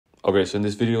Okay, so in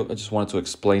this video, I just wanted to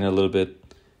explain a little bit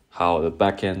how the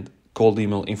backend cold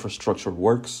email infrastructure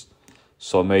works.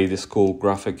 So I made this cool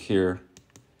graphic here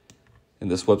in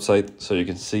this website so you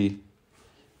can see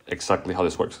exactly how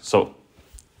this works. So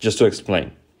just to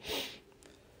explain,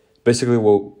 basically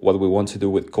what we want to do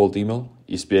with cold email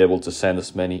is be able to send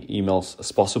as many emails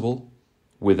as possible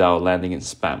without landing in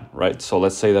spam, right? So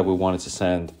let's say that we wanted to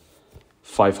send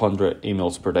 500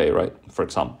 emails per day, right? For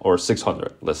example, or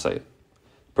 600, let's say,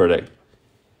 per day.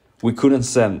 We couldn't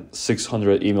send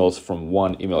 600 emails from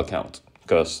one email account,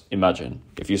 because imagine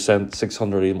if you send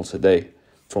 600 emails a day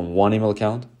from one email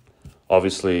account,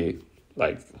 obviously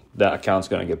like that account's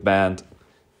going to get banned,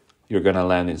 you're going to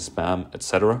land in spam,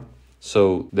 etc.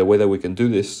 So the way that we can do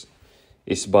this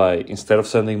is by, instead of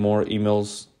sending more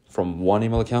emails from one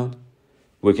email account,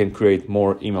 we can create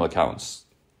more email accounts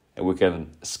and we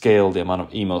can scale the amount of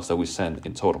emails that we send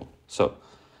in total. So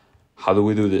how do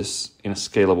we do this in a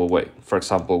scalable way? For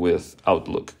example, with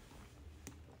Outlook.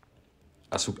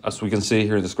 As we can see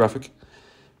here in this graphic,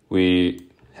 we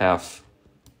have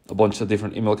a bunch of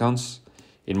different email accounts.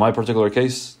 In my particular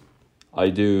case, I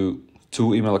do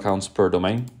 2 email accounts per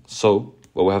domain. So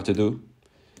what we have to do,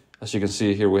 as you can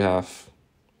see here, I have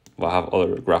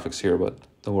other graphics here, but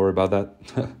don't worry about that.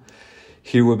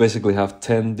 Here we basically have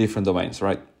 10 different domains,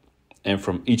 right? And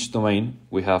from each domain,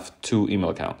 we have 2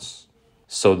 email accounts.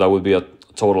 So that would be a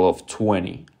total of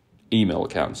 20 email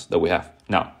accounts that we have.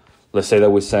 Now, let's say that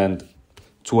we send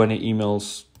 20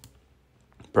 emails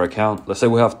per account. Let's say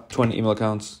we have 20 email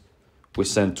accounts. We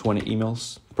send 20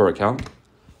 emails per account.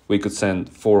 We could send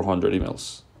 400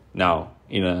 emails. Now,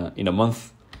 in a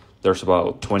month, there's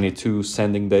about 22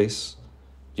 sending days,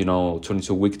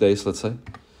 22 weekdays, let's say.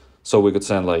 So we could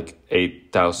send like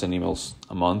 8,000 emails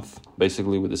a month,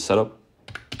 basically, with this setup.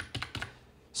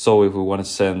 So if we want to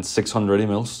send 600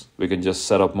 emails, we can just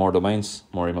set up more domains,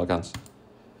 more email accounts.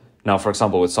 Now, for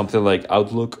example, with something like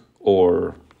Outlook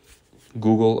or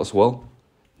Google as well,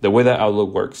 the way that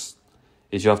Outlook works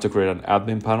is you have to create an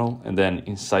admin panel, and then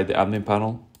inside the admin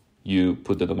panel, you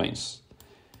put the domains.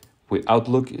 With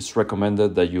Outlook, it's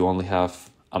recommended that you only have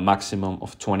a maximum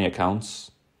of 20 accounts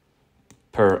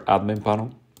per admin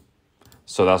panel.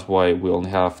 So that's why we only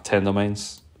have 10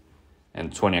 domains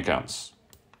and 20 accounts.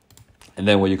 And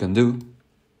then what you can do,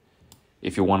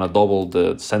 if you want to double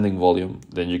the sending volume,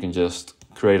 then you can just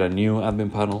create a new admin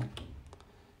panel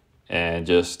and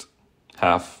just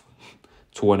have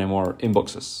 20 more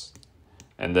inboxes.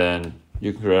 And then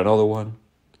you can create another one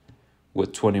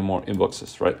with 20 more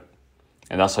inboxes, right?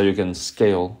 And that's how you can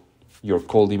scale your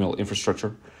cold email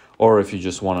infrastructure. Or if you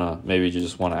just want to, maybe you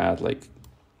just want to add like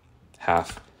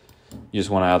you just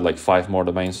want to add like 5 more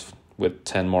domains with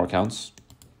 10 more accounts.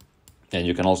 And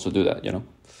you can also do that,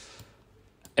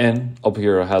 And up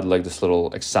here I had like this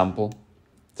little example.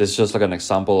 This is just like an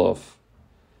example of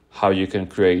how you can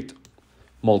create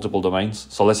multiple domains.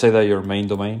 So let's say that your main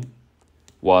domain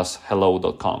was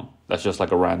hello.com. That's just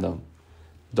like a random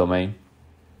domain.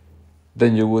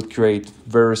 Then you would create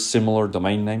very similar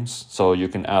domain names. So you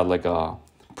can add like a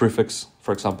prefix,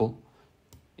 for example.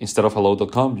 Instead of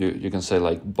hello.com, you can say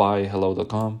like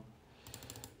buyhello.com,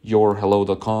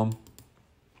 yourhello.com,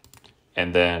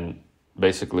 and then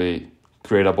basically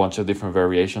create a bunch of different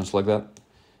variations like that.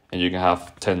 And you can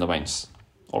have 10 domains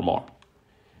or more.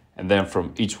 And then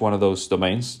from each one of those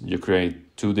domains, you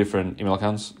create 2 different email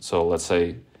accounts. So let's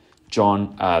say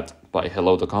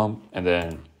john@buyhello.com and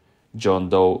then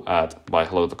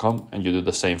johndoe@buyhello.com, and you do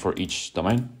the same for each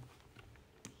domain.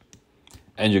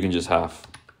 And you can just have,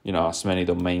 as many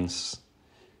domains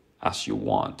as you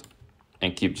want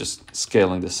and keep just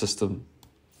scaling the system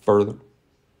further.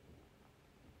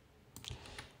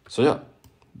 So yeah,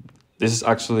 this is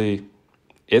actually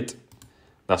it.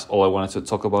 That's all I wanted to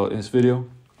talk about in this video.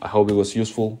 I hope it was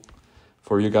useful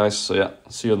for you guys. So yeah,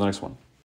 see you on the next one.